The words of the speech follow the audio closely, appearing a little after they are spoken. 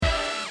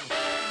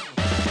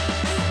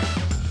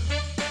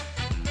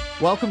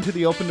Welcome to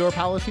the Open Door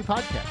Policy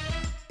Podcast.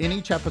 In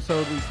each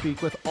episode, we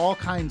speak with all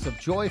kinds of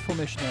joyful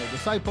missionary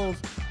disciples,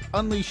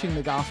 unleashing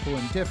the gospel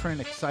in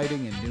different,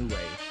 exciting, and new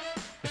ways.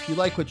 If you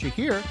like what you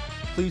hear,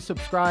 please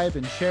subscribe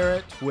and share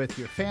it with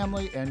your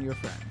family and your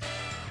friends.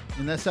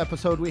 In this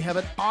episode, we have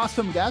an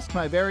awesome guest,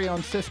 my very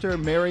own sister,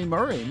 Mary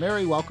Murray.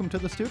 Mary, welcome to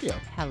the studio.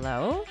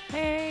 Hello.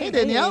 Hey,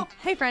 Danielle.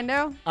 Hey,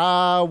 friendo.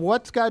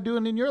 What's God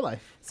doing in your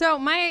life? So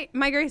my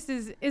grace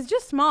is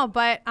just small,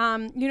 but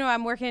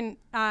I'm working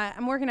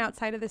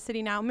outside of the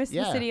city now. Miss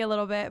the city a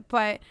little bit,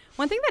 but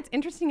one thing that's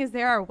interesting is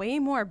there are way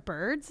more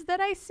birds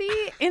that I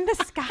see in the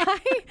sky,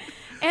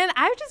 and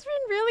I've just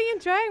been really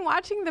enjoying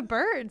watching the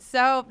birds.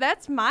 So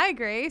that's my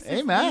grace.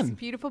 Amen. These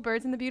beautiful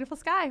birds in the beautiful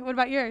sky. What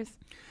about yours?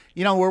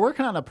 You know, we're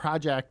working on a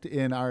project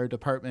in our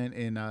department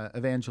in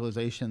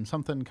evangelization,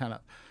 something kind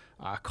of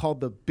called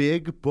the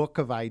Big Book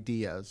of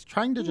Ideas,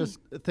 trying to just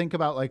think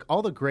about like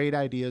all the great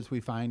ideas we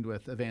find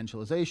with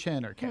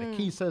evangelization or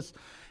catechesis.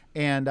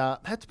 And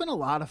that's been a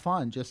lot of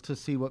fun just to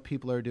see what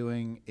people are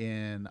doing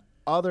in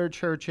other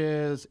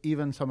churches,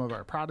 even some of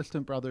our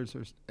Protestant brothers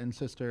and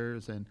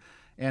sisters,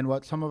 and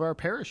what some of our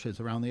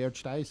parishes around the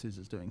Archdiocese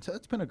is doing. So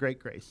it's been a great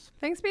grace.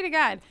 Thanks be to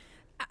God.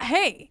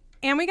 Hey.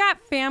 And we got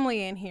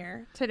family in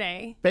here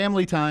today.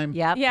 Family time.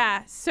 Yep.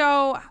 Yeah.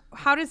 So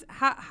how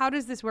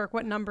does this work?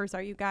 What numbers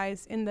are you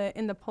guys in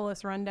the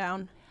Pullis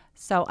rundown?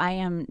 So I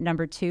am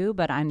number 2,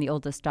 but I'm the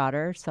oldest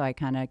daughter, so I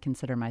kind of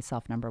consider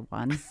myself number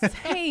 1.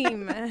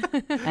 Same.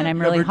 And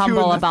I'm really number 2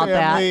 humble in the about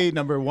family, that.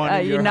 Number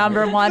 1 in your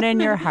number heart. 1 in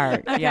your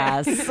heart.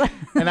 Yes.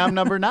 And I'm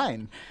number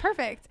 9.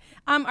 Perfect.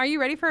 Are you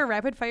ready for a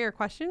rapid fire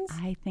questions?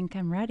 I think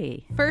I'm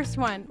ready. First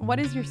one, what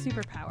is your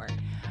superpower?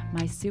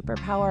 My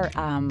superpower,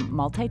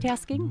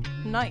 multitasking.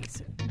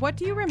 Nice. What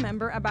do you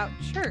remember about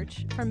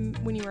church from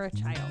when you were a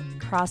child?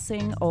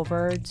 Crossing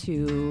over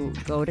to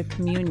go to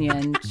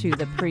communion to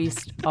the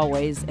priest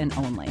always and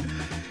only.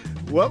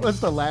 What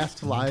was the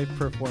last live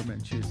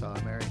performance you saw,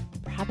 Mary?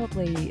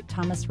 Probably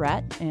Thomas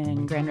Rhett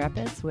in Grand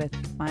Rapids with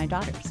my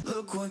daughters.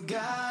 Look what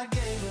God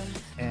gave her.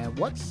 And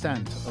what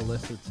scent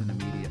elicits an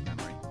immediate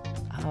memory?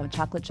 Oh,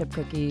 chocolate chip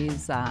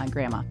cookies,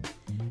 grandma.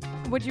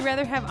 Would you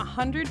rather have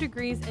 100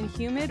 degrees and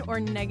humid or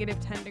negative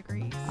 10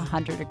 degrees?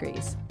 100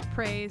 degrees.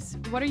 Praise.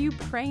 What are you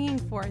praying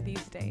for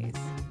these days?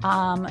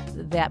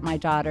 That my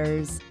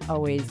daughters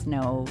always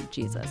know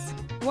Jesus.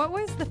 What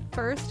was the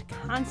first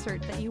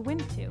concert that you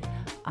went to?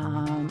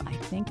 I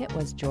think it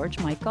was George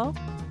Michael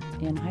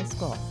in high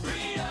school.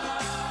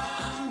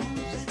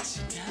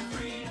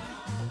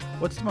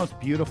 What's the most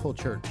beautiful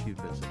church you've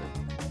visited?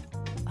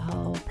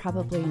 Oh,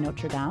 probably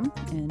Notre Dame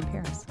in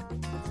Paris.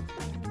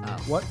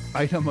 What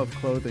item of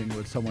clothing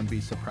would someone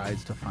be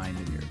surprised to find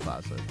in your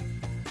closet?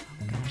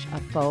 Oh, gosh, a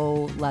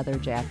faux leather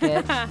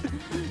jacket.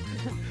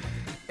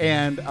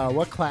 And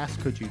what class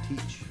could you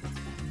teach?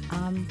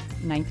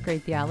 9th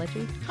grade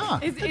theology. Huh.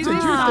 Is that's it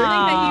something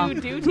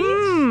interesting. that you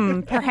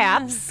do teach?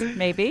 Perhaps,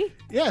 maybe.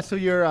 Yeah, so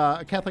you're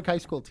a Catholic high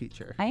school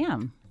teacher. I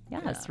am.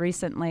 Yes, Yeah.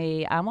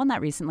 recently. Well,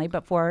 not recently,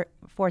 but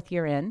fourth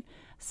year in.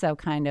 So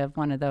kind of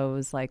one of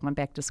those, like, went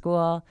back to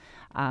school,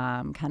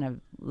 kind of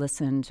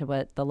listened to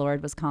what the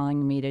Lord was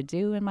calling me to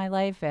do in my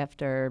life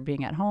after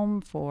being at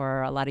home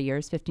for a lot of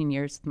years, 15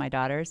 years with my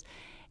daughters.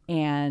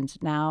 And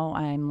now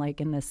I'm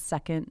like in the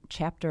second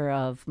chapter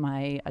of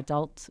my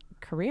adult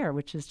career,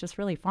 which is just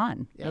really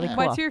fun. Yeah. Really cool.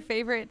 What's your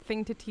favorite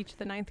thing to teach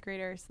the 9th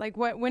graders? Like,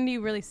 when do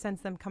you really sense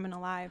them coming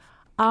alive?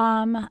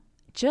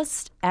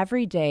 Just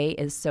every day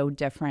is so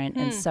different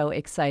and so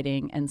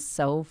exciting and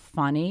so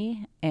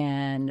funny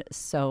and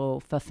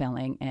so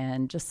fulfilling,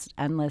 and just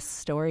endless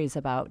stories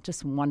about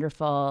just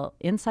wonderful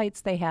insights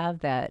they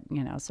have that,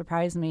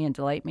 surprise me and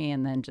delight me,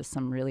 and then just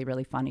some really,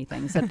 really funny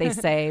things that they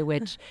say,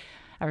 which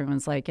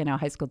everyone's like,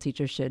 high school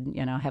teachers should,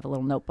 have a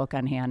little notebook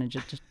on hand and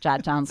just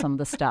jot down some of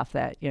the stuff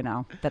that,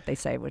 that they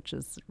say, which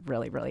is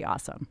really, really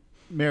awesome.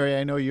 Mary,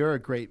 I know you're a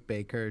great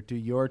baker. Do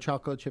your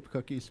chocolate chip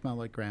cookies smell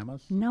like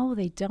Grandma's? No,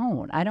 they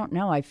don't. I don't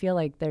know. I feel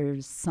like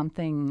there's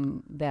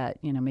something that,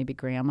 maybe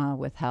Grandma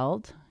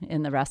withheld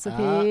in the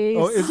recipe.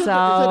 Is it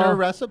her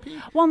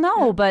recipe? Well,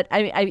 no, but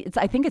I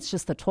think it's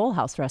just the Toll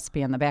House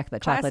recipe on the back of the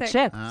chocolate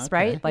Classic. chips, Okay.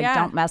 right? Like, Yeah.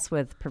 don't mess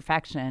with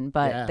perfection,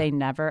 but they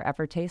never,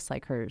 ever taste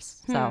like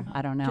hers. So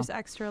I don't know. Just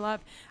extra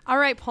love. All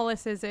right,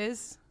 Pullis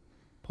is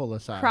Pull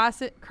us out.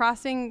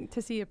 crossing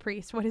to see a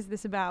priest. What is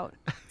this about?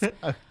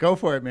 Go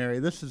for it, Mary.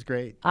 This is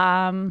great.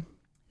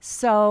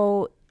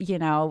 So,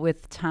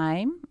 with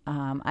time,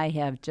 I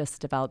have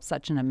just developed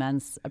such an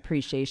immense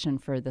appreciation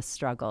for the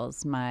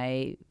struggles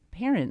my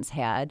parents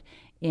had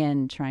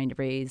in trying to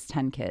raise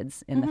 10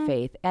 kids in the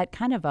faith at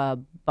kind of a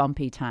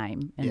bumpy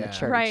time in the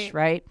church,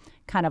 right?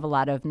 Kind of a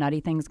lot of nutty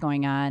things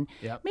going on.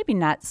 Yep. Maybe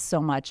not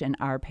so much in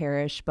our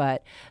parish,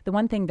 but the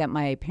one thing that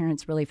my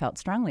parents really felt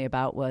strongly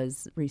about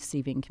was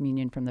receiving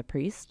communion from the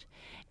priest.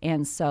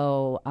 And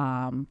so,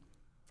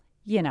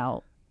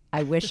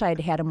 I wish I'd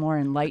had a more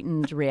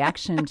enlightened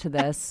reaction to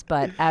this,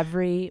 but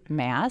every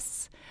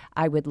Mass,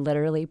 I would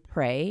literally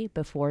pray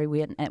before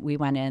we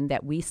went in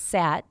that we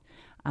sat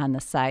on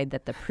the side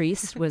that the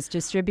priest was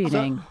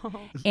distributing.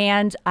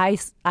 And I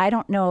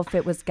don't know if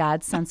it was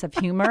God's sense of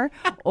humor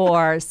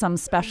or some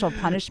special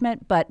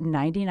punishment, but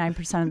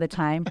 99% of the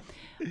time,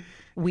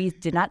 we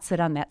did not sit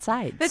on that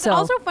side. That's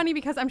also funny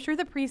because I'm sure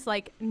the priest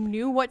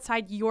knew what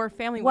side your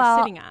family was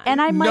sitting on.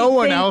 And I might no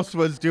one think, else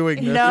was doing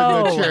this in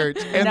No, the church,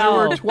 and no.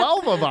 there were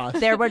 12 of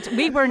us.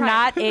 We were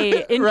not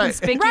a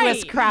inconspicuous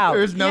Right. crowd.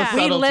 There's no We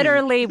subtlety.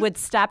 literally would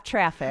stop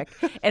traffic,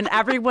 and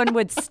everyone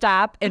would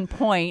stop and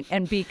point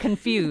and be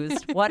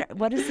confused.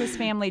 What is this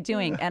family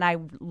doing? And I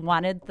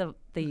wanted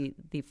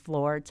the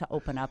floor to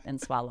open up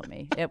and swallow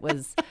me. It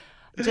was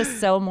just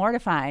so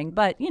mortifying.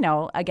 But,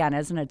 again,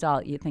 as an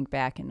adult, you think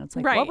back and it's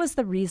like, Right. what was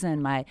the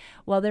reason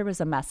there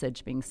was a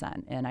message being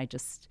sent. And I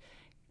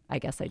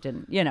guess I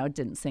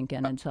didn't sink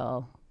in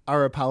until...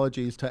 Our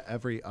apologies to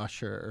every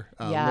usher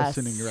Yes.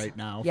 listening right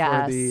now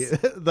Yes.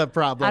 for the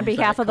problem. On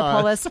behalf of the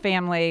Pullis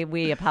family,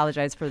 we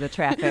apologize for the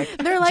traffic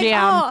They're like,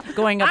 jam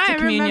going up to I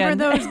communion.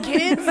 remember those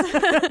kids.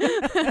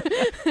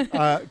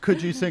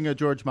 Could you sing a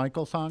George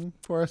Michael song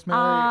for us, Mary?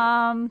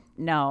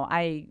 No,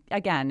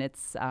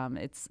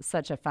 it's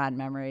such a fond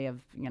memory of,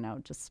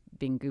 just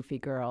being goofy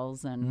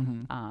girls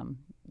and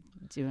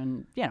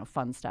doing,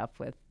 fun stuff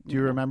with. Do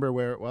you remember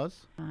where it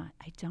was?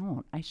 I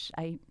don't.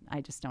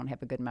 I just don't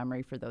have a good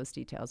memory for those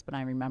details, but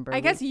I remember. I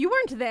guess you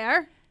weren't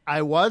there.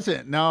 I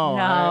wasn't. No.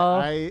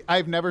 No.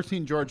 I've never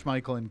seen George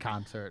Michael in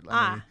concert.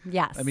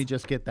 Yes. Let me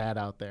just get that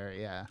out there.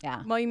 Yeah.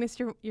 Yeah. Well, you missed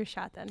your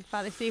shot then,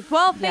 Father Steve.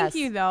 Well, thank Yes.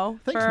 you, though,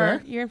 Thanks, for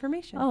Mary. your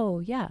information. Oh,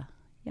 yeah.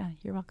 Yeah,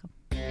 you're welcome.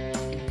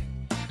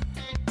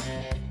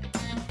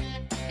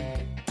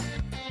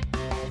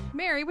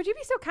 Mary, would you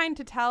be so kind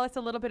to tell us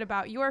a little bit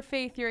about your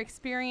faith, your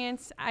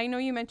experience? I know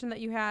you mentioned that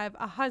you have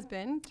a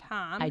husband,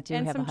 Tom, I do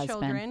and have some a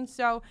husband. children.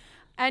 So,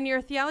 and you're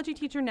a theology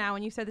teacher now,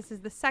 and you said this is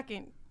the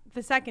second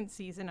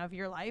season of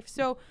your life.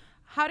 So,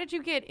 how did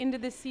you get into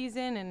this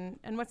season,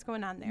 and what's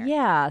going on there?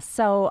 Yeah.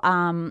 So,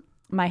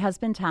 my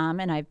husband, Tom,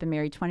 and I've been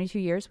married 22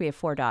 years. We have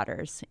 4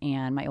 daughters,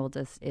 and my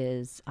oldest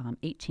is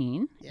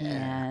 18. Yeah.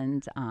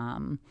 And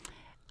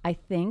I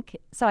think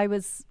so.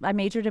 I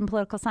majored in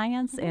political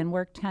science and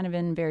worked kind of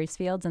in various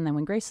fields. And then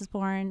when Grace was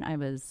born, I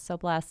was so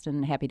blessed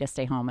and happy to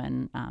stay home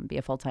and be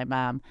a full-time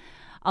mom.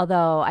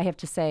 Although I have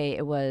to say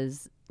it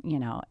was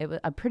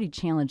a pretty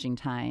challenging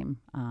time.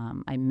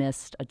 I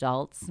missed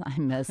adults. I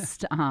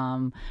missed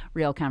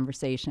real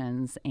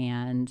conversations.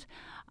 And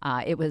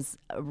it was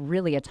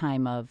really a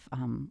time of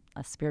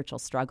a spiritual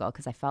struggle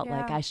because I felt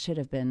like I should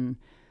have been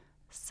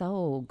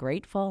so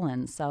grateful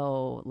and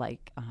so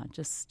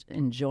just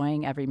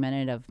enjoying every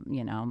minute of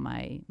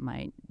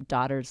my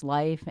daughter's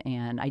life,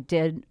 and I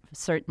did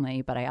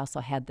certainly, but I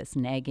also had this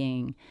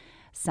nagging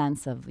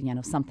sense of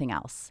something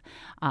else.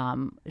 I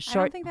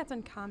don't think that's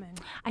uncommon.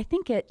 I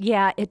think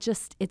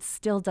it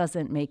still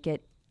doesn't make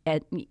it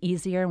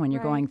easier when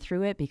you're going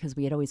through it, because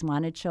we had always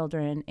wanted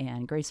children,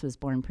 and Grace was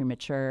born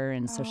premature,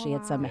 and so she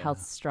had some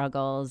health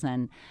struggles,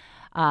 and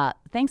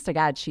thanks to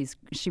God,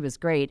 she was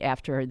great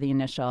after the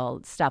initial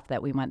stuff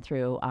that we went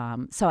through.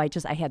 So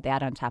I had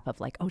that on top of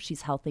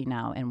she's healthy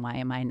now, and why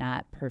am I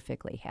not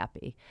perfectly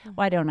happy?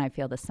 Why don't I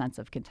feel this sense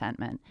of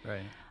contentment?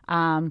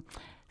 Right.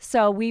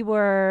 So we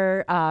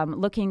were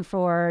looking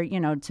for,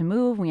 to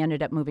move. We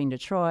ended up moving to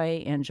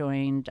Troy and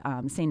joined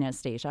St.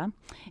 Anastasia.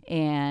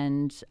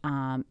 And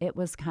it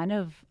was kind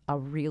of a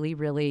really,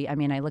 really,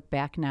 I look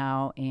back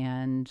now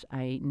and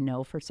I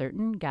know for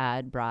certain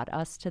God brought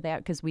us to that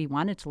because we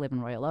wanted to live in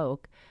Royal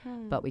Oak,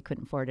 but we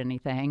couldn't afford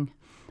anything.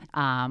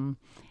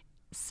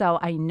 So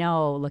I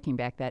know, looking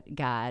back, that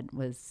God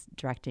was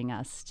directing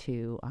us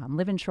to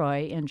live in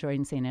Troy and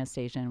join St.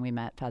 Anastasia, and we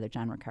met Father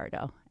John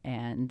Ricardo,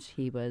 and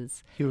he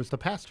was the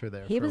pastor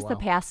there. He for was a the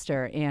while.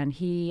 pastor, and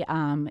he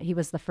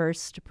was the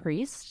first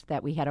priest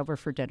that we had over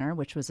for dinner,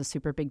 which was a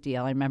super big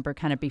deal. I remember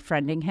kind of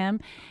befriending him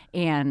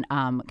and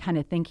kind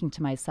of thinking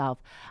to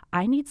myself,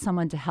 I need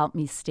someone to help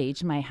me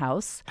stage my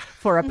house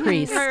for a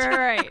priest.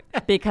 Right.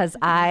 Because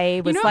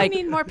I was I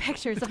need more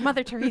pictures of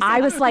Mother Teresa. I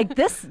was like,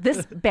 this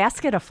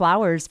basket of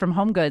flowers from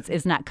Home Goods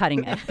is not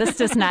cutting it. This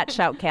does not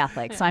shout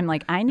Catholic. So I'm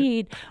like, I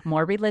need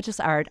more religious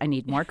art. I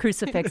need more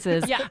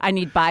crucifixes. I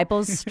need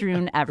Bibles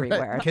strewn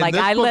everywhere. Can Like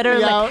this I book be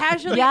literally, out?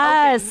 Casually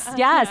yes, open.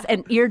 yes,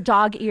 and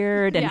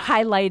dog-eared and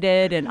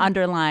highlighted and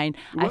underlined.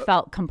 I What-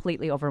 felt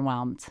completely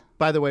overwhelmed.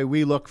 By the way,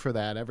 we look for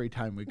that every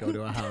time we go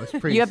to a house.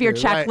 You have your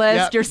Priest do, right? checklist,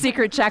 Yep. your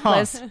secret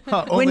checklist.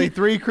 Only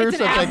 3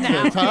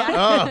 crucifixes,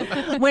 huh?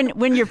 Oh.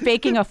 When you're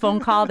faking a phone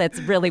call,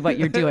 that's really what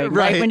you're doing,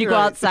 right? When you go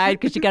Right.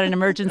 outside because you got an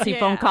emergency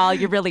phone call,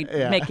 you're really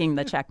Yeah. making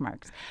the check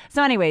marks.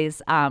 So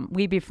anyways,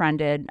 we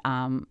befriended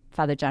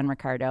Father John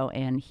Ricardo,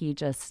 and he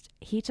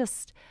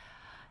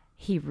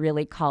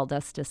really called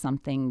us to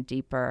something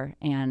deeper.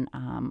 And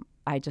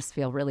I just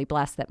feel really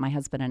blessed that my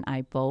husband and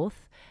I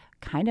both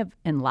kind of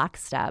in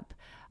lockstep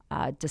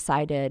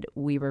decided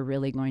we were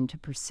really going to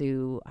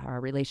pursue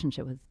our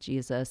relationship with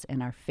Jesus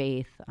and our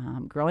faith,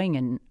 growing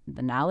in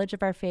the knowledge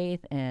of our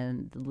faith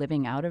and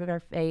living out of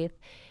our faith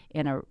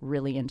in a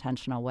really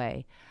intentional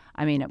way.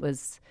 I mean, it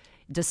was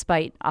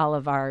despite all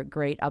of our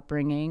great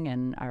upbringing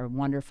and our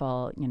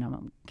wonderful,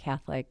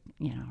 Catholic,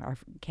 our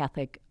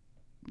Catholic,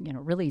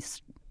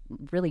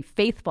 really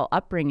faithful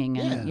upbringing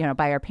and,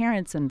 by our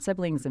parents and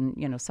siblings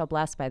and, so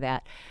blessed by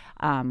that,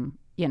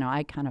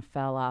 I kind of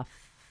fell off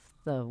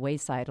the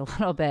wayside a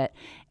little bit.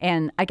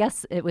 And I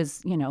guess it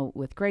was,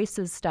 with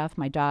Grace's stuff,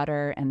 my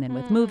daughter, and then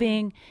with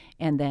moving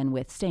and then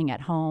with staying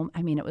at home.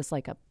 I mean, it was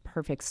like a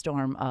perfect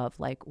storm of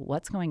like,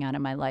 what's going on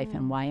in my life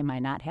and why am I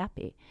not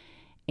happy?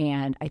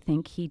 And I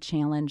think he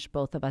challenged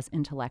both of us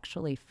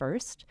intellectually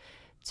first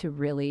to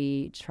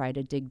really try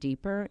to dig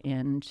deeper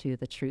into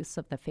the truths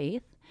of the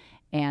faith.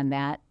 And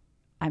that,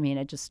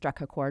 it just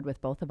struck a chord with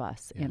both of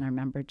us. Yeah. And I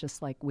remember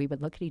just like we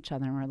would look at each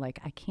other and we're like,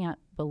 I can't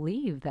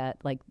believe that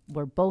like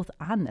we're both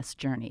on this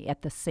journey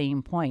at the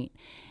same point.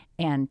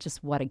 And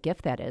just what a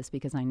gift that is,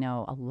 because I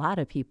know a lot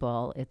of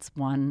people, it's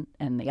one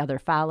and the other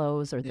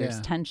follows or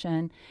there's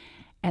tension.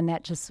 And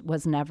that just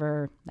was not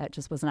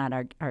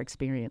our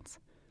experience.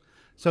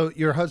 So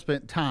your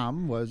husband,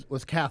 Tom,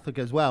 was Catholic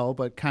as well,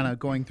 but kind of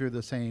going through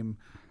the same,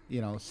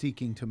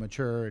 seeking to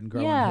mature and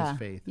grow in his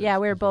faith. Yeah,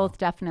 we were both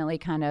definitely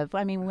kind of,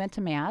 we went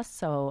to Mass,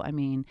 so,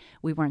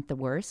 we weren't the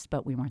worst,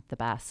 but we weren't the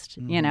best.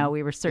 Mm-hmm.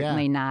 We were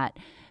certainly not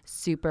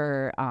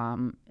super,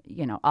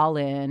 all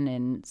in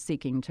and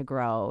seeking to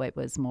grow. It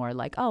was more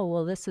like, oh,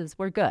 well,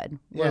 we're good.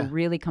 We're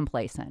really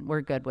complacent.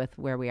 We're good with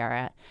where we are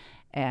at.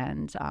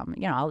 And,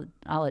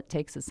 all it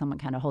takes is someone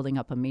kind of holding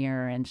up a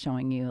mirror and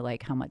showing you,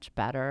 like, how much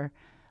better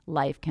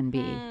life can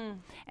be.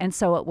 And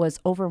so it was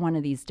over one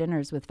of these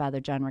dinners with Father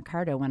John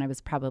Riccardo when I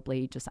was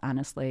probably just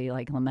honestly,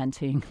 like,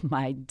 lamenting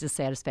my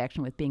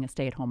dissatisfaction with being a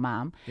stay-at-home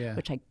mom,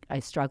 which I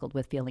struggled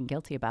with feeling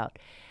guilty about.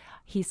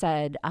 He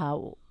said,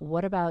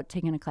 what about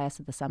taking a class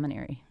at the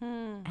seminary?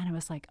 And I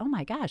was like, oh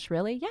my gosh,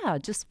 really? Yeah,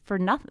 just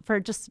for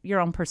just your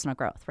own personal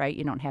growth, right?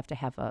 You don't have to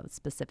have a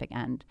specific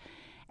end.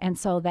 And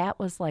so that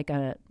was like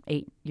a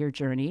 8-year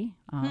journey,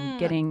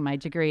 getting my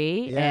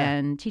degree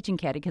and teaching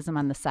catechism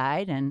on the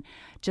side, and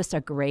just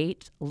a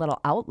great little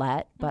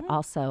outlet, but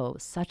also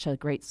such a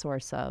great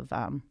source of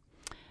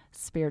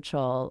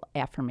spiritual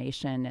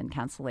affirmation and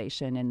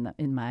consolation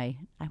in my,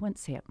 I wouldn't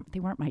say it,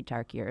 they weren't my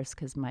dark years,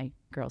 because my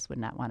girls would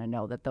not want to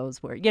know that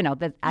those were,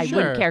 that I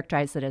wouldn't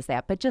characterize it as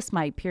that, but just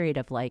my period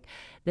of like,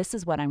 this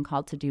is what I'm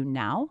called to do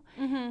now.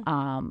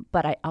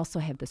 But I also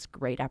have this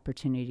great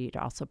opportunity to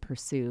also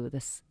pursue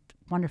this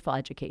wonderful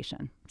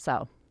education.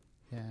 So,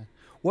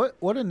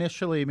 what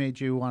initially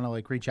made you want to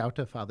like reach out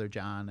to Father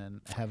John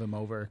and have him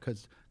over?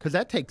 Because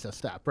that takes a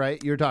step,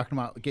 right? You're talking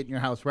about getting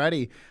your house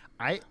ready.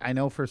 I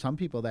know for some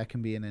people that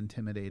can be an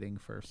intimidating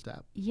first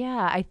step.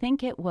 Yeah, I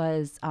think it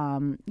was,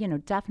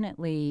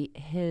 definitely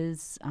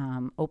his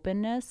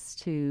openness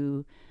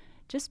to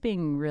just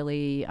being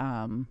really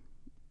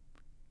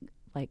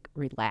like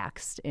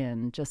relaxed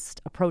and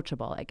just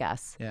approachable, I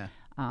guess. Yeah.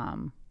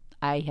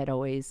 I had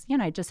always,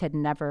 I just had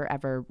never,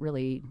 ever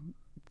really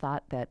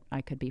thought that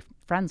I could be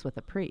friends with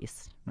a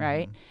priest,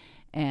 right?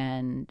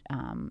 And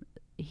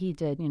he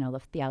did,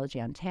 the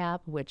Theology on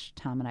Tap, which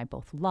Tom and I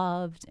both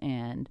loved.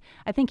 And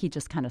I think he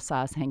just kind of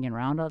saw us hanging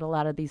around at a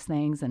lot of these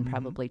things and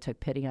probably took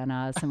pity on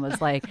us and was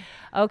like,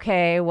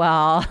 okay,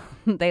 well,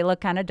 they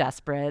look kind of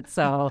desperate.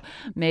 So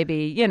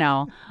maybe,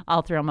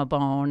 I'll throw them a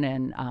bone.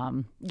 And,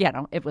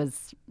 it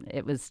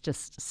was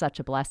just such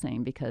a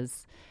blessing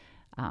because,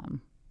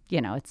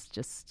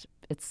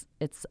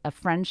 it's a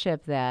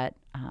friendship that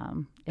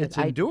it's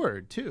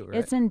endured too, right?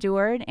 It's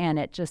endured, and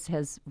it just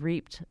has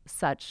reaped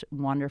such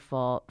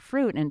wonderful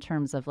fruit in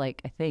terms of,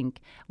 like, I think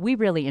we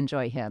really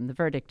enjoy him. The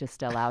verdict is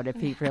still out if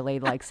he really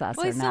likes us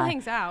or not. Well, he still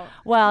hangs out.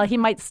 Well, he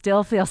might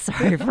still feel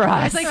sorry for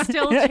us. It's like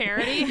still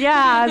charity.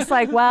 Yeah, it's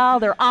like, well,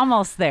 they're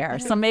almost there,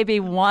 so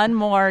maybe one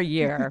more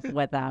year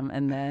with them,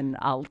 and then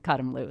I'll cut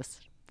him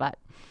loose. But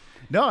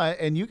no,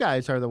 and you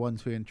guys are the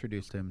ones who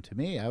introduced him to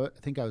me. I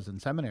think I was in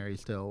seminary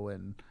still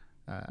when.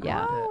 Oh,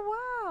 wow.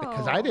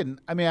 Because I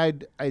didn't.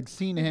 I'd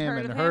seen him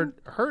and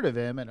heard of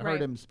him and Right.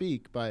 heard him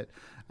speak, but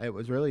it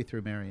was really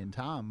through Mary and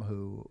Tom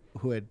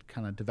who had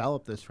kind of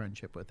developed this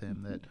friendship with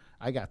him that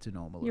I got to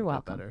know him a little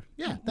bit better.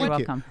 Yeah, thank You're you.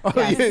 welcome. Oh,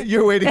 Yes.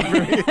 you're waiting for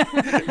me.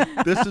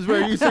 This is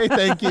where you say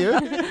thank you.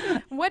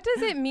 What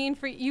does it mean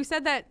for you? You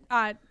said that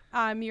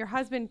your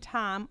husband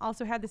Tom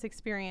also had this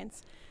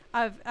experience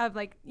of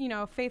like,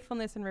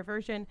 faithfulness and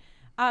reversion.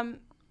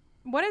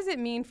 What does it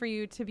mean for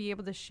you to be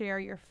able to share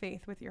your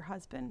faith with your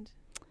husband?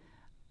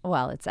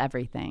 Well, it's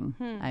everything.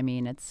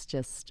 It's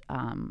just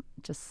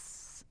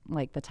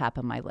like the top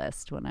of my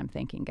list when I'm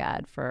thanking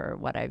God for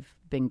what I've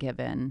been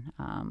given.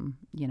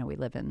 We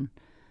live in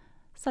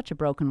such a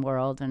broken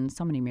world, and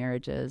so many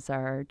marriages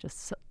are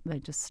they're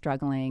just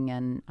struggling.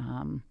 And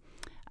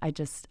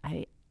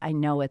I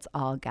know it's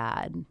all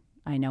God.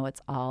 I know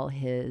it's all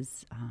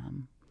His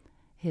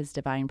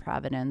divine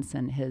providence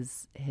and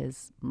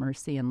His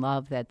mercy and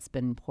love that's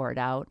been poured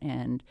out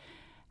and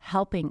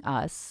helping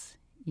us,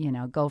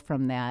 go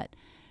from that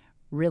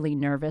really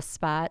nervous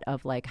spot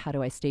of like, how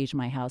do I stage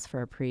my house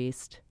for a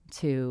priest,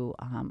 to,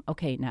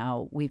 okay,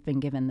 now we've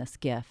been given this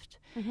gift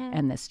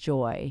and this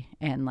joy,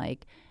 and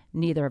like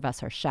neither of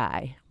us are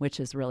shy, which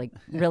is really,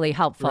 really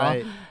helpful.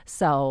 Right.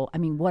 So, I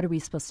mean, what are we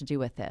supposed to do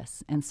with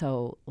this? And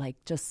so, like,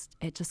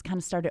 it just kind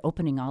of started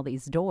opening all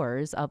these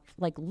doors of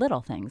like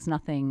little things,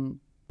 nothing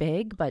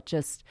big, but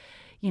just,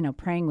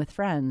 praying with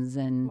friends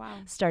and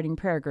starting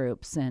prayer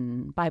groups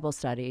and Bible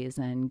studies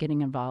and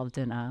getting involved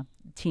in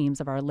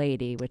Teams of Our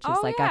Lady, which is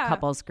a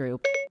couples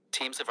group.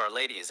 Teams of Our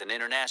Lady is an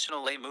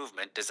international lay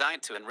movement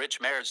designed to enrich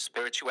marriage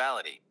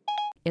spirituality.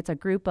 It's a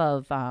group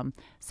of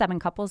 7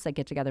 couples that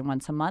get together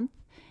once a month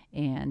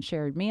and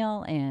share a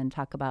meal and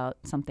talk about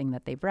something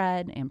that they've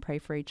read and pray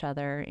for each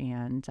other.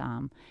 And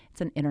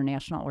it's an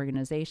international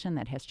organization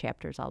that has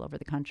chapters all over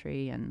the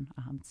country, and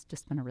it's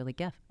just been a real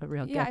gift.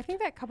 Yeah, I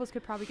think that couples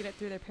could probably get it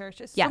through their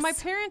parishes. Yes.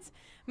 So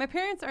my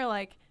parents are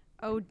like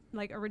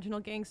original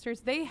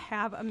gangsters. They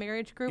have a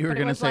marriage group. You were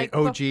going to say like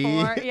OG,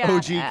 before,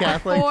 OG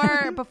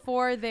Catholic.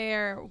 Before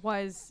there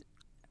was,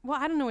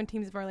 I don't know when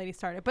Teams of Our Lady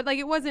started, but like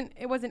it wasn't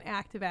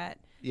active at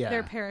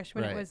their parish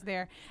when it was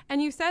there.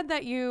 And you said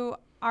that you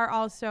are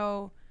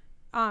also,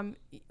 I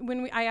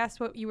asked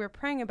what you were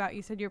praying about,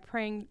 you said you're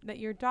praying that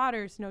your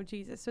daughters know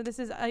Jesus. So this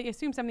is, I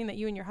assume, something that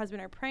you and your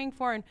husband are praying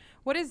for. And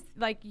what is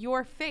like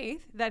your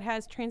faith that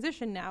has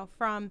transitioned now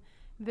from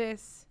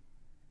this,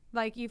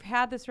 like you've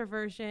had this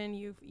reversion,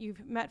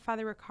 you've met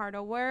Father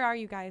Ricardo. Where are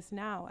you guys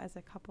now as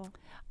a couple?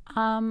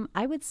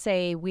 I would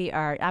say we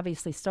are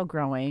obviously still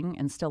growing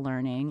and still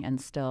learning and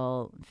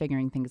still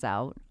figuring things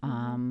out.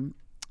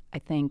 I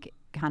think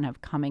kind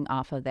of coming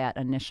off of that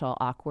initial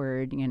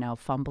awkward,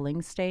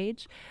 fumbling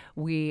stage,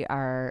 we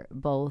are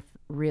both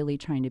really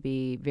trying to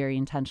be very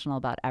intentional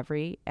about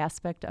every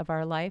aspect of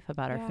our life,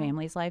 about our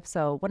family's life.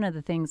 So one of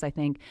the things I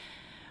think,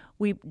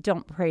 we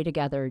don't pray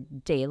together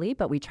daily,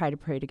 but we try to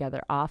pray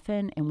together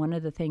often. And one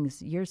of the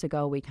things years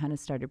ago we kind of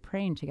started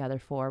praying together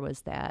for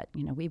was that,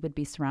 we would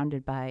be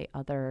surrounded by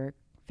other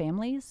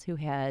families who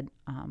had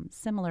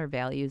similar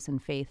values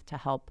and faith to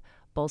help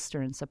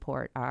bolster and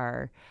support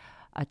our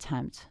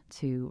attempt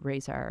to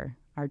raise our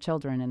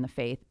children in the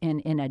faith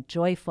in a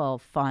joyful,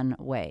 fun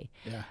way.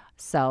 Yeah.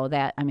 So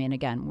that,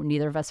 again,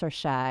 neither of us are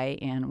shy,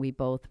 and we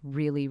both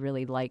really,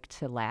 really like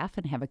to laugh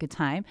and have a good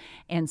time.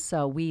 And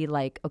so we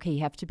okay,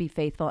 you have to be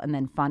faithful, and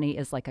then funny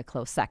is like a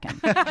close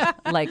second,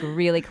 like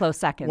really close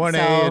second.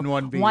 1A and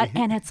 1B.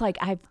 And it's like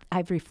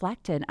I've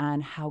reflected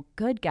on how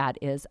good God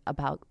is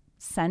about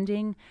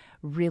sending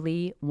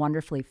really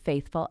wonderfully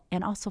faithful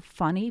and also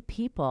funny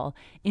people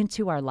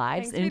into our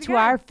lives, into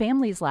our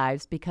families'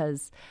 lives,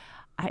 because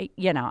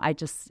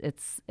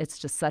it's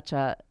just such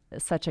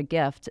a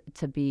gift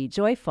to be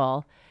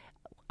joyful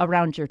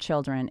around your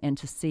children and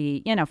to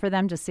see, for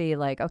them to see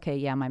like, okay,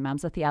 yeah, my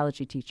mom's a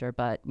theology teacher,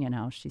 but,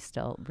 she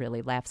still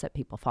really laughs at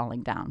people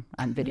falling down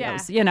on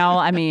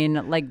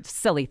videos, like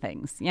silly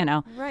things,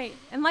 Right.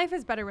 And life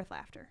is better with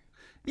laughter.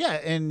 Yeah,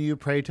 and you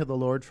pray to the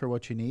Lord for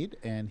what you need,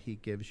 and he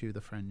gives you the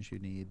friends you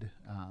need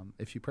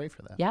if you pray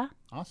for that. Yeah.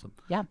 Awesome.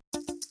 Yeah.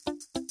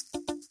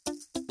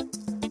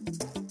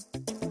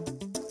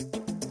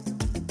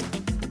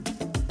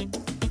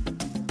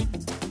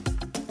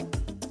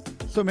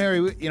 So,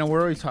 Mary,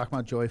 we're always talking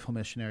about joyful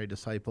missionary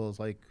disciples.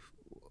 Like,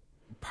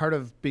 part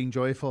of being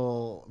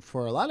joyful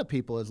for a lot of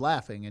people is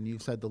laughing. And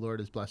you've said the Lord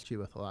has blessed you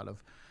with a lot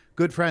of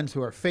good friends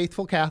who are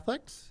faithful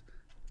Catholics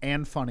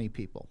and funny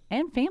people.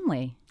 And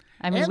family.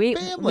 And we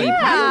family.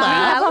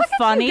 have a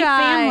funny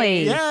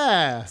family.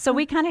 Yeah. So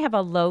we kind of have a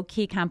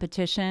low-key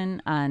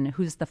competition on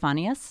who's the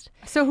funniest.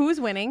 So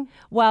who's winning?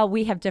 Well,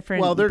 we have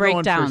different they're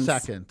breakdowns. going for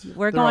second.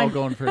 They're all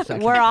going for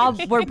second.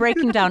 We're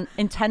breaking down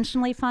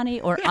intentionally funny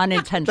or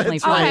unintentionally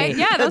funny. Okay,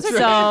 yeah, those are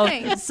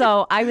different things.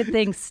 So I would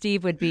think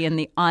Steve would be in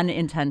the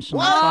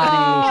unintentionally Whoa!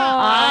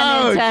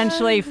 funny.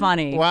 Unintentionally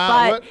funny.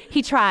 Wow. But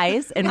he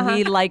tries, and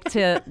we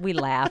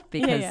laugh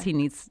because he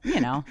needs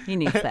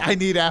that. I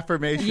need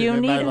affirmation. You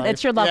in need my life.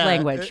 it's your love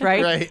language,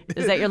 right? Right.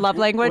 Is that your love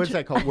language? What's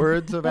that called?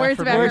 Words of Words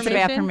of affirmation. Words of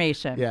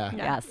affirmation. Yeah.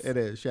 Yes. It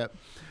is. Yep.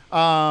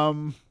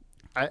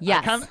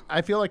 Yes.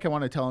 I feel like I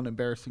want to tell an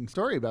embarrassing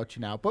story about you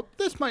now, but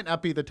this might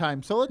not be the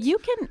time. So let's. You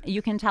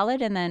can tell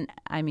it, and then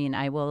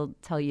I will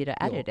tell you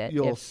to edit it.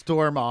 You'll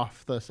storm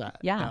off the set.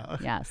 Yeah.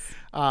 Yes.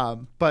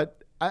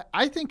 But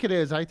I think it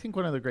is. I think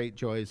one of the great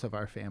joys of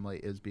our family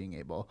is being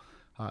able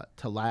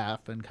to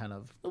laugh and kind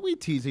of we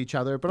tease each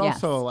other, but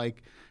also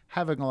like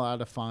having a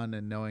lot of fun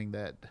and knowing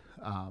that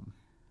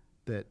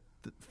that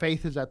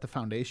faith is at the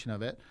foundation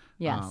of it.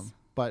 Yes.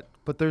 But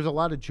there's a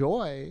lot of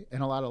joy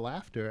and a lot of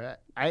laughter.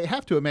 I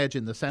have to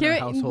imagine the Center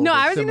household. No, is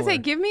I was going to similar. say,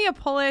 give me a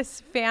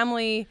Pullis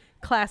family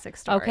classic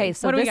story. Okay,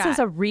 so what do we this got? is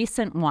a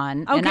recent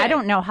one, and I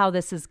don't know how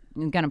this is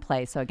going to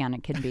play. So again,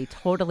 it could be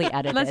totally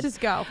edited. Let's just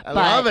go. I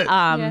love it.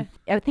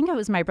 I think it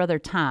was my brother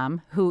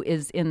Tom who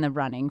is in the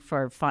running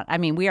for fun. I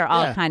mean, we are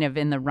all kind of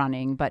in the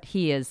running, but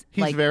he's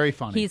very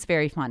funny. He's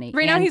very funny.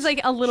 Right now, he's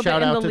like a little bit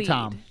shout in out the to lead.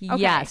 Tom.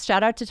 Okay. Yes,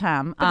 shout out to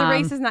Tom. But the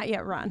race is not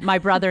yet run. My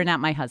brother, not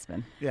my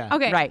husband. Yeah.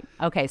 Okay. Right.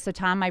 Okay. So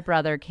Tom, my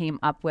brother, came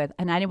up with,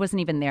 and I wasn't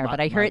even there, but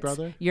I heard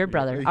brother? your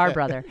brother, our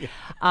brother,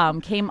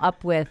 came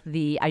up with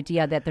the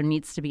idea that there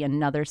needs to be a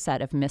another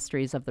set of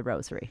mysteries of the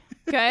Rosary.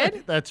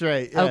 Good. That's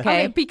right. Yeah.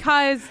 Okay.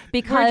 Because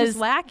we're just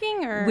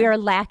lacking, or we're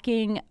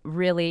lacking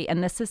really,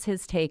 and this is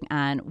his take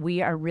on,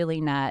 we are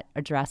really not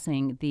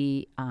addressing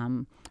the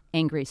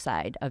angry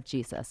side of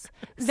Jesus.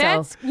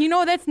 That's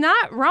that's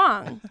not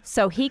wrong.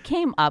 So he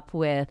came up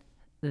with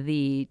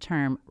the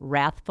term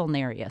wrathful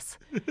Nereus.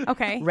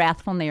 Okay.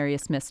 Wrathful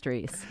Nereus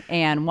mysteries.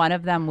 And one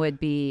of them would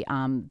be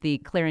the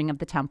clearing of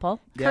the temple.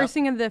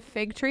 Cursing of the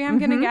fig tree, I'm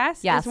going to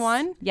guess, Yes. is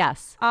one.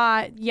 Yes.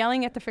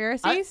 Yelling at the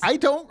Pharisees. I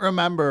don't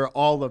remember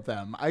all of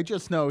them. I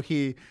just know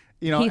he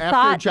He after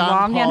thought John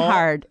long Paul, and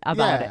hard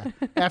about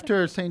it.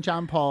 After St.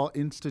 John Paul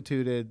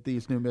instituted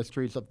these new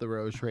mysteries of the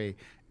Rosary,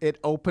 it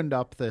opened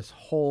up this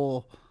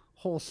whole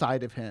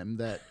side of him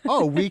that,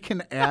 we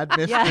can add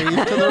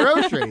mysteries to the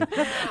Rosary.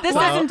 This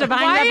isn't divine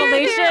Why are there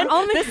revelation.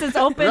 only- This is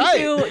open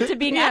Right. to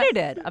being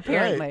edited,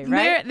 apparently,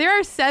 right? There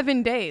are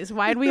 7 days.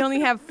 Why do we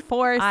only have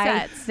 4 I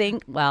sets?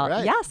 think,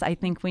 Right. yes, I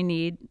think we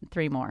need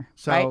 3 more.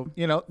 So,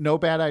 right? no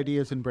bad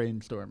ideas in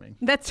brainstorming.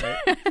 That's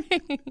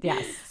right.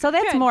 Yes. So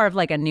that's Good. more of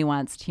like a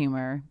nuanced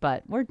humor,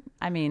 but we're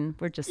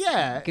just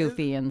Yeah,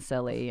 goofy and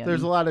silly. And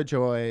There's a lot of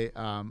joy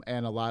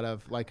and a lot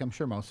of, I'm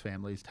sure most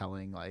families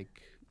telling,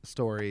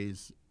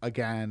 stories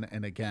again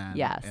and again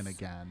Yes. and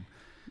again.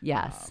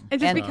 yes. It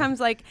just And-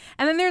 becomes and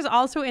then there's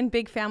also in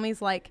big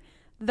families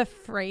the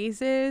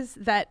phrases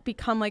that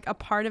become a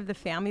part of the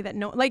family that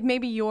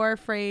maybe your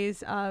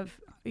phrase of,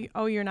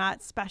 oh, you're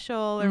not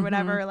special or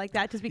whatever,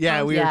 that just becomes.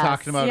 Yeah, we were Yes.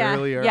 talking about Yeah.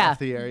 earlier Yeah. off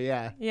the air.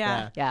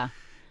 Yeah. Yeah.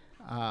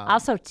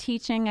 Also,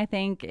 teaching, I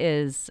think,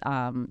 is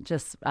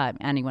just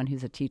anyone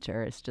who's a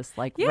teacher is just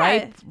Yeah.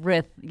 ripe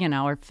with,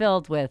 or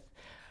filled with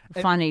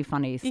funny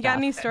stuff. You got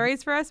any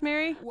stories for us,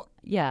 Mary?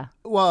 Yeah.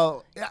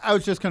 Well, I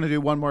was just going to do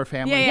one more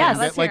family. Yeah, thing yeah, that,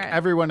 let's hear it.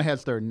 everyone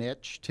has their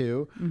niche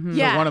too.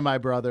 Yeah. So one of my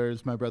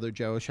brothers, my brother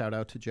Joe, shout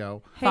out to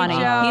Joe. Hey, Funny.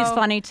 Joe. He's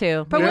funny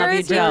too. But We where love you,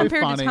 is he Joe.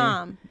 compared Funny. to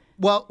Tom?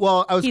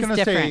 Well, I was He's going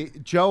to say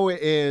different. Joe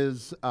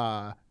is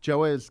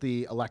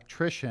the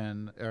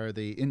electrician or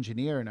the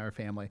engineer in our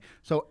family.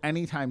 So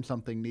anytime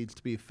something needs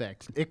to be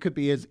fixed, it could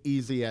be as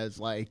easy as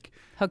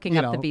Hooking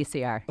up the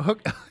VCR.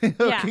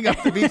 hooking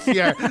up the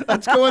VCR.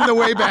 Let's go in the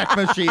Wayback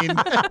Machine.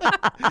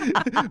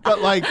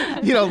 But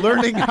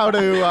learning how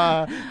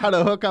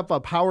to hook up a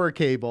power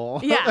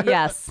cable. Yeah.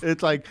 Yes.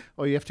 It's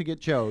you have to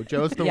get Joe.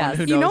 Joe's the Yes. one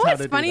who knows You know how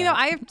what's to funny do though? that.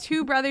 I have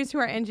 2 brothers who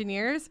are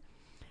engineers,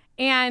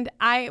 and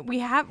we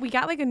got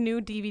a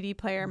new DVD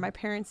player. My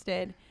parents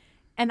did,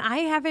 and I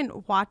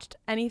haven't watched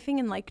anything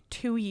in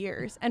 2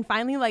 years. And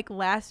finally,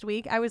 last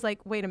week, I was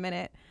like, wait a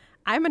minute,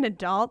 I'm an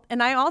adult,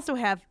 and I also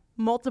have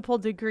multiple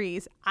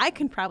degrees. I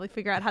can probably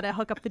figure out how to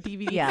hook up the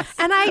DVD. Yes.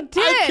 And I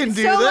did. I can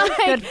do that.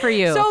 Good for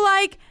you. So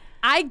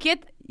I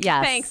get.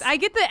 Yes. Thanks. I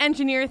get the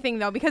engineer thing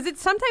though, because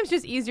it's sometimes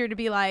just easier to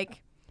be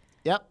like.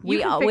 Yep. You We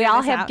can all figure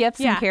this have out. gifts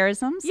Yeah. and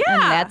charisms, Yeah.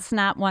 and that's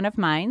not one of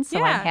mine. So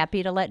Yeah. I'm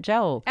happy to let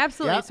Joe.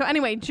 Absolutely. Yep. So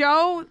anyway,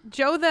 Joe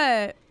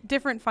the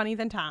different funny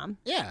than Tom.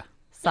 Yeah.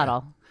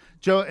 Subtle.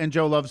 Joe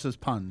loves his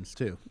puns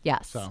too.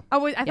 Yes. So. Oh,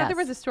 wait, I thought Yes. there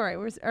was a story.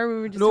 Or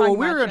we were just No, talking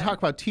we were about going to Joe. talk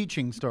about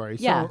teaching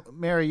stories. Yeah. So,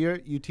 Mary,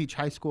 you teach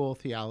high school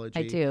theology.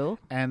 I do.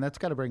 And that's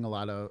got to bring a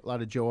lot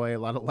of joy, a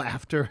lot of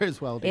laughter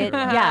as well. To It, your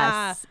life.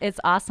 yes,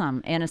 it's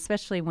awesome. And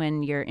especially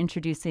when you're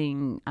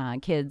introducing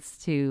kids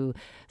to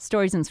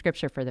stories in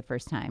scripture for the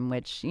first time,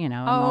 which, I'm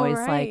always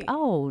right.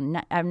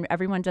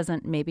 everyone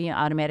doesn't maybe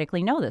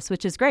automatically know this,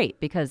 which is great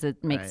because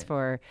it makes Right.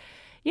 for,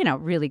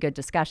 really good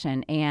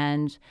discussion.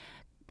 And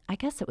I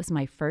guess it was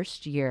my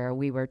first year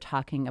we were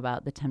talking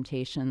about the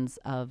temptations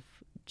of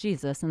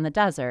Jesus in the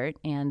desert,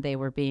 and they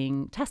were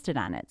being tested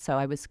on it. So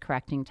I was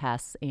correcting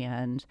tests,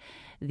 and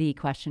the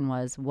question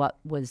was, what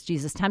was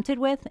Jesus tempted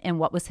with, and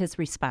what was his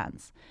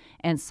response?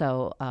 And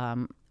so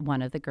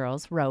one of the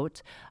girls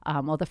wrote,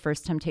 the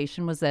first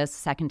temptation was this,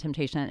 second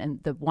temptation,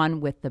 and the one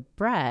with the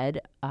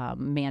bread,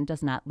 man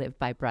does not live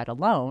by bread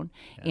alone.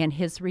 Yeah. And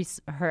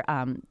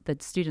the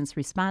student's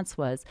response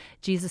was,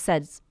 Jesus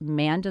says,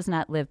 man does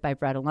not live by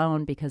bread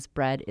alone because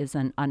bread is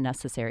an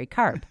unnecessary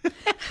carb.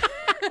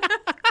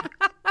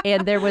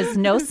 And there was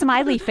no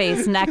smiley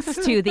face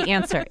next to the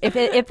answer. If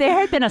there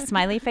had been a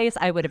smiley face,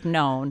 I would have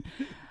known.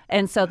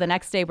 And so the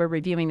next day we're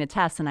reviewing the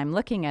test, and I'm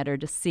looking at her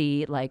to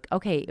see,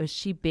 okay, was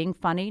she being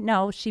funny?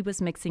 No, she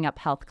was mixing up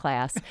health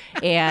class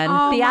and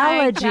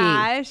theology.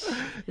 My gosh.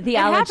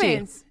 Theology. It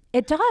happens.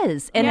 It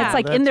does. And Yeah.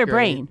 it's in their That's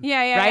brain. great.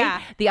 Yeah, right?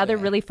 yeah. The other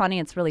really funny,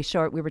 it's really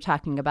short, we were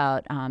talking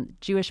about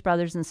Jewish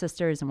brothers and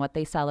sisters and what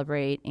they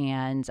celebrate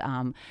and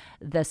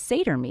the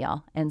Seder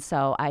meal. And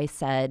so I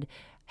said,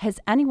 has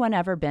anyone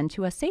ever been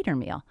to a Seder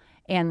meal?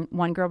 And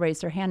one girl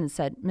raised her hand and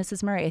said,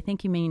 Mrs. Murray, I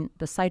think you mean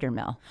the cider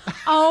mill.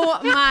 Oh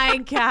my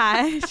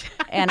gosh.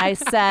 And I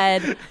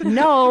said,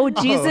 no,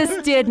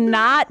 Jesus did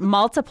not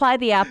multiply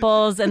the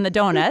apples and the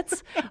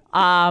donuts.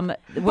 But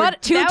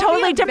two that would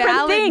totally be a different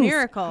valid things.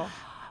 Miracle.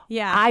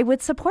 Yeah. I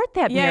would support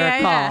that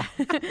Yeah,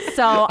 miracle.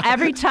 So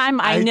every time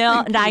I think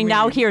you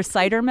now mean- hear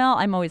cider mill,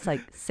 I'm always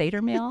like,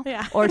 cider mill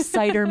Yeah. or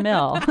cider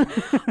mill.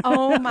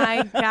 Oh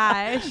my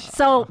gosh.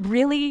 So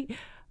really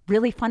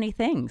really funny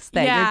things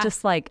that Yeah. you're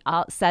just like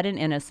set in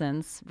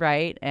innocence,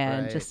 right?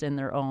 And Right. just in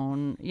their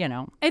own,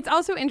 It's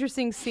also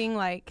interesting seeing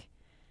like,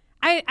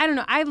 I don't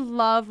know. I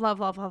love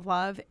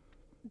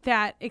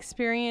that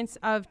experience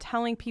of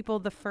telling people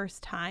the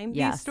first time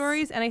Yes. these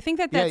stories. And I think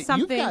that that's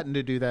something. You've gotten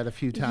to do that a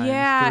few times.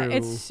 Yeah, through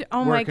it's,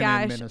 oh my working in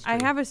gosh. ministry.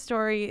 I have a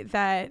story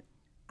that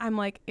I'm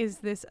like, is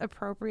this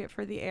appropriate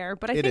for the air?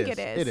 But I It think is.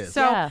 it is. It is.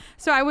 So, Yeah.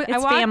 so I it's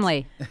walked,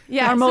 family.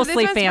 Yeah, Or so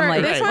mostly this one's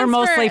family. this We're one's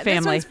mostly for, family.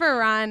 This one's for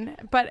Ron.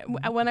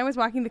 But when I was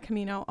walking the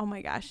Camino, oh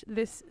my gosh,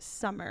 this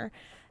summer,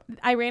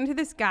 I ran into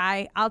this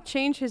guy. I'll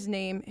change his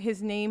name.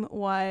 His name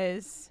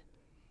was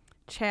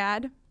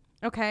Chad.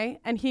 Okay.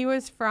 And he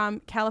was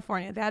from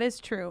California. That is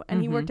true.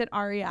 And he worked at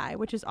REI,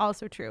 which is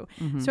also true.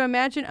 So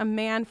imagine a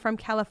man from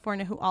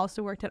California who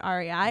also worked at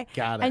REI.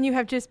 Got it. And you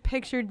have just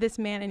pictured this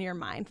man in your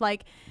mind.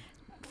 Like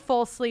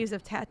full sleeves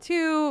of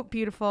tattoo,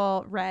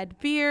 beautiful red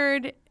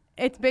beard.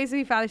 It's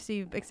basically Father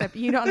Steve, except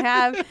you don't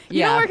have, you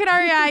Yeah. don't work at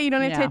REI, you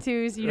don't have Yeah.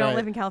 tattoos, you don't Right.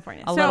 live in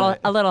California. a So,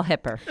 little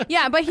hipper.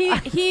 yeah, but he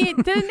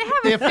didn't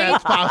have a If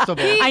that's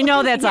possible. I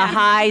know that's a Yeah.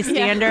 high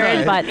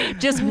standard, Right. but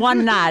just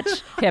one notch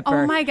hipper.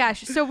 Oh my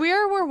gosh. So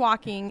we're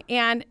walking,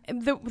 and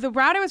the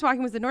route I was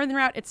walking was the northern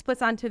route. It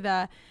splits onto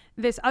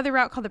this other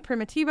route called the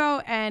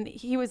Primitivo, and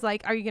he was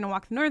like, are you going to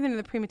walk the northern or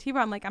the Primitivo?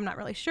 I'm like, I'm not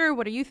really sure.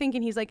 What are you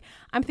thinking? He's like,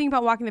 I'm thinking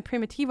about walking the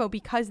Primitivo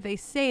because they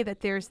say that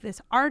there's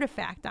this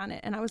artifact on it.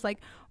 And I was like,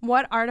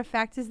 what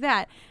artifact is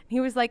that? And he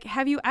was like,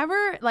 have you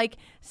ever like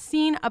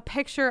seen a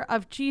picture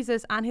of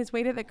Jesus on his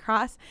way to the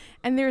cross?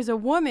 And there's a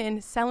woman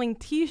selling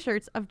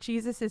t-shirts of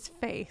Jesus's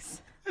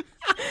face.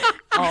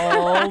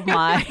 Oh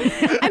my.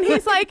 And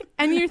he's like,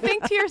 and you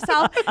think to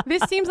yourself,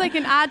 this seems like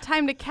an odd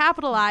time to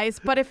capitalize,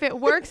 but if it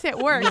works, it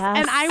works. Yes.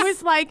 And I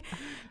was like,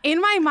 in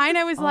my mind,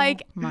 I was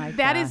like, my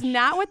that is gosh.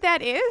 not what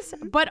that is.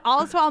 But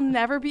also, I'll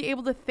never be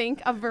able to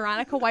think of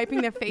Veronica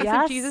wiping the face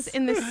Yes. of Jesus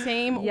in the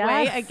same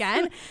way Yes.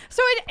 again.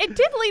 So it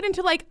did lead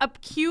into like a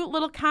cute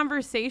little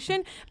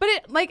conversation. But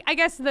it, like, I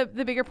guess the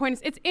bigger point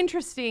is it's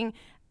interesting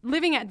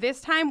living at this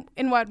time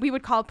in what we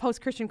would call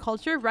post-Christian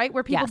culture, right?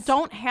 Where people Yes.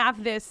 don't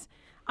have this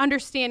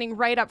understanding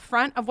right up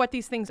front of what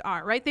these things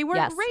are, right? They weren't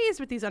Yes. raised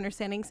with these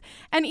understandings.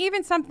 And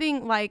even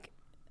something like,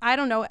 I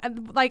don't know,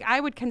 like I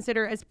would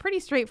consider as pretty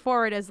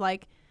straightforward as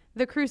like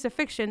the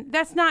crucifixion.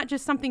 That's not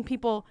just something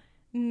people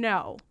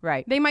know.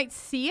 Right. They might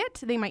see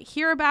it, they might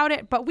hear about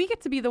it, but we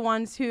get to be the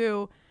ones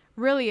who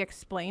really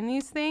explain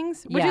these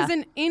things, which Yeah. is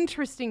an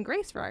interesting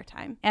grace for our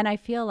time. And I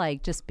feel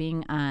like just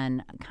being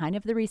on kind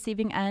of the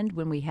receiving end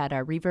when we had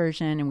our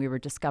reversion and we were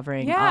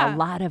discovering Yeah. a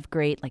lot of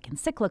great like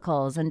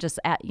encyclicals and just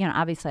at,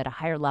 obviously at a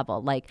higher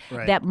level, like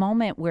Right. that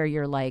moment where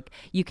you're like,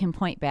 you can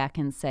point back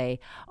and say,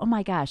 oh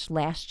my gosh,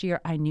 last year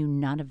I knew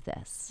none of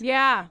this.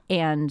 Yeah.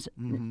 And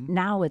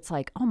now it's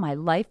like, oh, my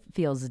life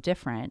feels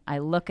different. I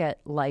look at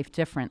life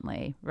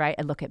differently, right?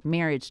 I look at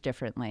marriage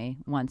differently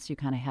once you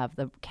kind of have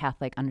the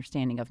Catholic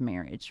understanding of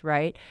marriage,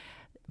 right?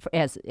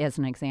 As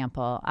an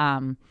example.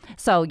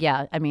 So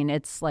yeah, I mean,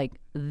 it's like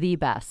the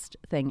best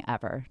thing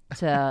ever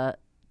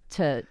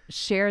to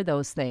share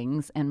those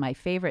things. And my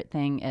favorite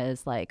thing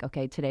is like,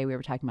 okay, today we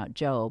were talking about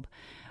Job,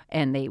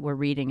 and they were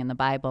reading in the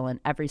Bible, and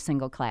every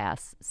single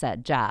class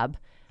said Job,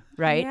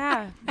 right?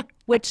 Yeah.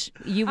 Which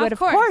you would, of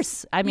course.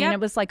 course. I mean, Yep. it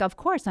was like, of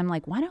course. I'm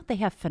like, why don't they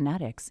have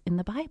phonetics in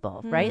the Bible,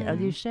 right? Or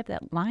you should have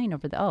that line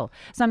over the O.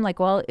 So I'm like,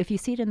 well, if you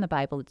see it in the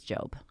Bible, it's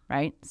Job,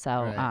 right? So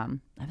Right.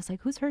 I was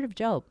like, who's heard of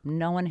Job?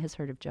 No one has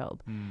heard of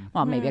Job.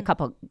 Well, maybe a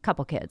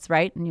couple kids,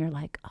 right? And you're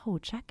like, oh,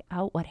 check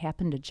out what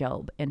happened to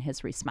Job and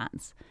his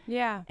response.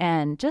 Yeah.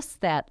 And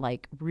just that,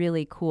 like,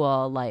 really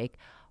cool, like,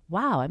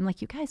 wow. I'm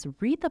like, you guys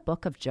read the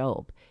book of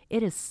Job.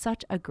 It is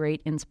such a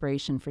great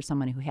inspiration for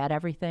someone who had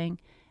everything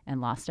and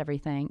lost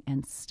everything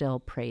and still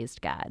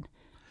praised God.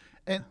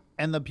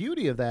 And the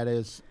beauty of that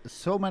is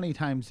so many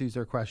times these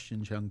are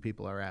questions young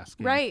people are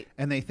asking. Right.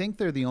 And they think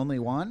they're the only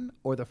one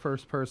or the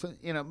first person.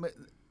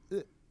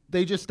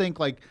 They just think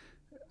like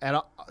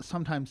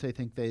sometimes they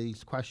think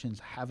these questions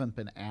haven't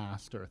been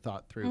asked or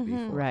thought through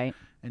before. Right.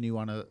 And you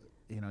want to,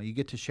 you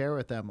get to share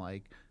with them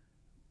like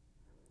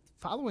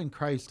following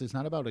Christ is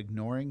not about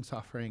ignoring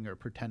suffering or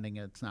pretending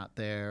it's not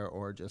there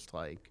or just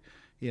like,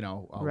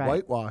 Right.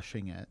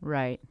 whitewashing it.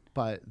 Right.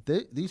 But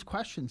these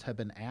questions have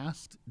been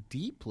asked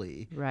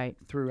deeply Right.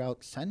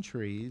 throughout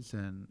centuries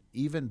and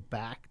even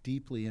back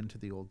deeply into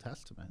the Old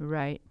Testament.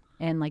 Right.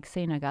 And like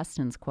St.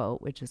 Augustine's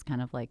quote, which is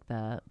kind of like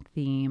the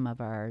theme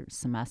of our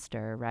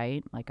semester,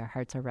 right? Like our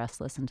hearts are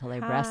restless until they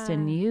rest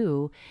in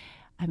you.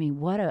 I mean,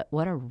 what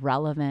a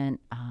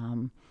relevant,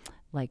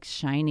 like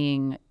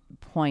shining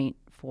point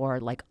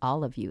for like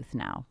all of youth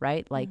now,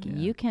 right? Like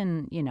you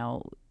can,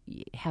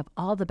 have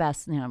all the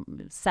best,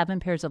 7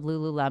 pairs of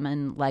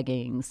Lululemon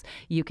leggings.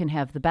 You can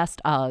have the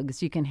best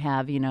Uggs. You can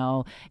have,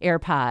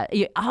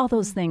 AirPod, all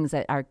those things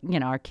that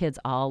our kids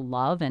all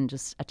love and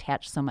just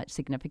attach so much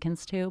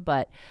significance to.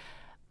 But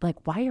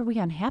like, why are we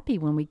unhappy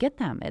when we get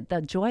them?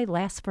 The joy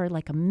lasts for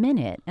like a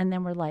minute, and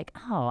then we're like,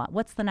 oh,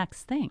 what's the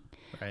next thing?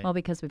 Right. Well,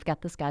 because we've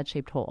got this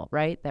God-shaped hole,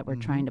 right, that we're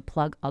trying to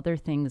plug other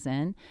things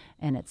in,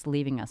 and it's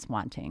leaving us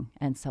wanting.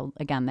 And so,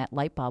 again, that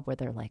light bulb where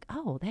they're like,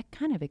 oh, that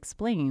kind of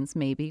explains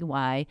maybe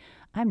why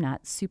I'm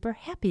not super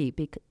happy,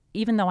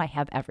 even though I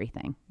have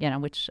everything,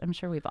 which I'm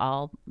sure we've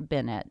all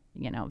been at,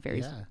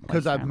 various Yeah, points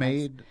because in our I'm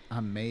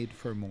lives. made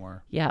for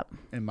more. Yep.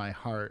 And my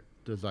heart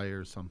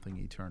desires something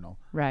eternal.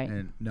 Right.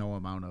 And no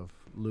amount of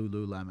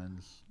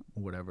Lululemons,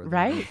 whatever. that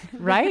Right, is,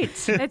 right.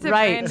 It's a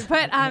right. brand.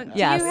 But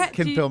Yes.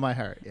 can fill my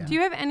heart. Yeah. do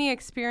you have any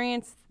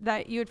experience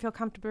that you would feel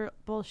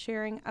comfortable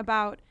sharing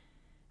about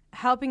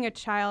helping a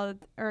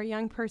child or a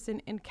young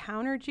person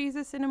encounter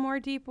Jesus in a more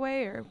deep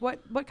way? Or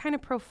what kind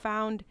of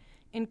profound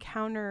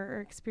encounter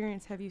or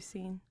experience have you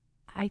seen?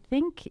 I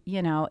think,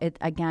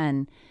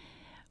 again,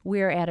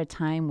 we're at a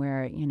time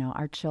where,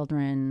 our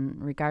children,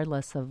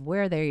 regardless of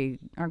where they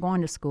are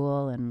going to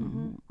school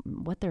and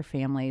what their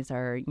families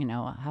are,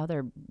 how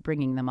they're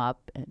bringing them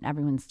up, and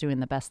everyone's doing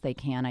the best they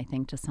can, I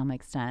think, to some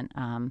extent.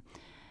 Our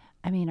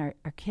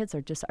kids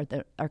are just,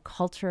 our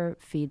culture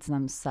feeds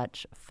them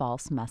such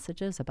false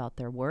messages about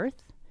their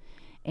worth.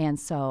 And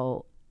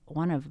so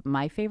one of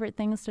my favorite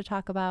things to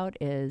talk about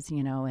is,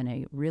 in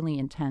a really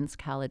intense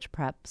college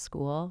prep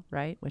school,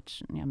 right,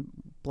 which I'm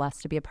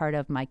blessed to be a part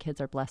of. My kids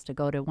are blessed to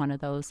go to one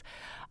of those.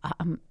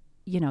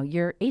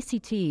 Your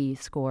ACT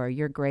score,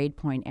 your grade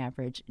point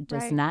average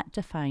does not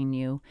define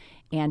you.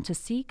 And to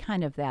see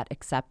kind of that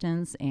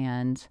acceptance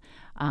and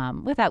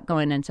without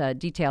going into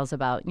details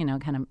about,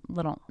 kind of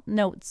little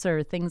notes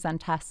or things on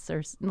tests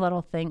or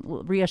little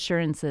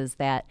reassurances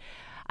that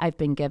I've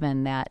been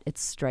given, that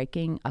it's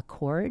striking a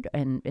chord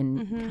and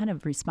kind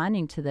of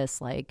responding to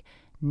this like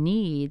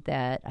need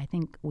that I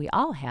think we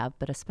all have,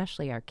 but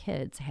especially our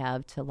kids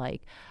have, to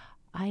like,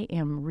 I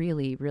am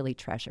really, really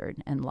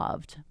treasured and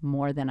loved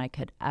more than I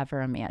could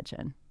ever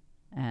imagine.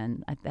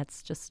 And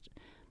that's just,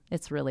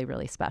 it's really,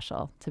 really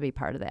special to be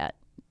part of that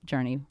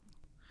journey.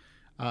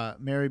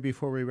 Mary,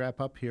 before we wrap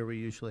up here, we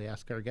usually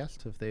ask our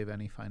guests if they have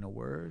any final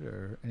word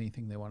or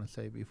anything they want to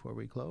say before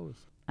we close.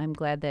 I'm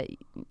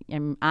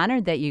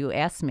honored that you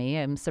asked me.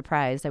 I'm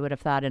surprised. I would have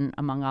thought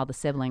among all the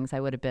siblings, I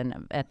would have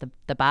been at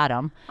the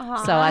bottom.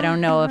 Aww. So I don't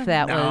know if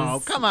that was.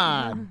 No, come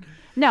on.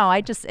 No,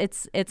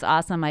 it's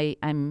awesome.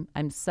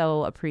 I'm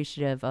so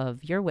appreciative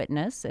of your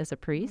witness as a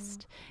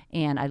priest,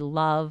 and I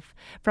love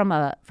from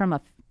a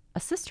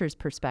sister's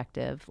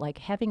perspective, like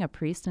having a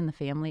priest in the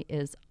family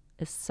is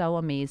so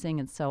amazing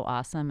and so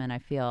awesome, and I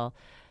feel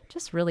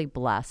just really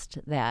blessed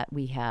that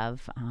we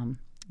have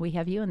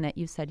you and that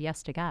you said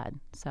yes to God.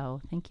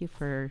 So thank you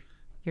for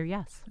your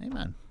yes.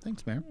 Amen.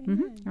 Thanks, Mary.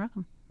 Mm-hmm. You're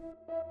welcome.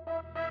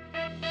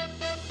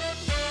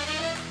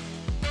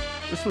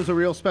 This was a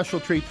real special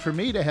treat for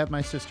me to have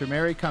my sister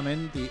Mary come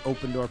in the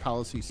Open Door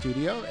Policy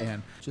Studio,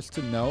 and just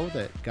to know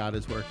that God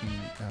is working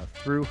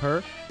through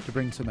her to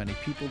bring so many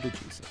people to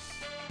Jesus.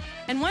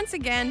 And once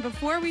again,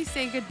 before we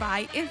say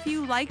goodbye, if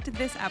you liked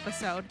this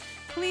episode,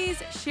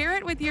 please share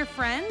it with your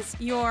friends,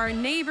 your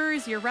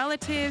neighbors, your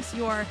relatives,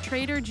 your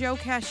Trader Joe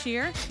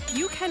cashier.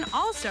 You can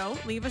also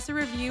leave us a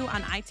review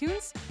on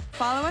iTunes.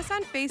 Follow us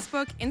on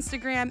Facebook,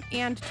 Instagram,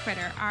 and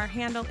Twitter. Our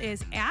handle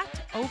is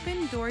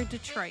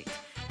 @OpenDoorDetroit.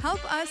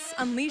 Help us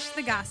unleash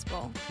the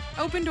gospel.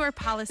 Open Door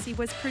Policy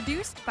was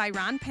produced by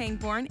Ron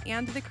Pangborn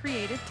and the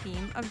creative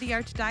team of the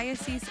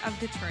Archdiocese of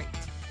Detroit.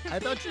 I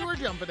thought you were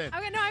jumping in.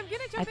 Okay, no, I'm going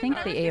to jump in. I think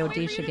I the was gonna AOD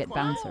wait for should you to get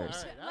close.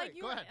 bouncers. All right,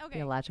 go ahead. Okay.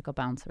 Theological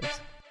bouncers.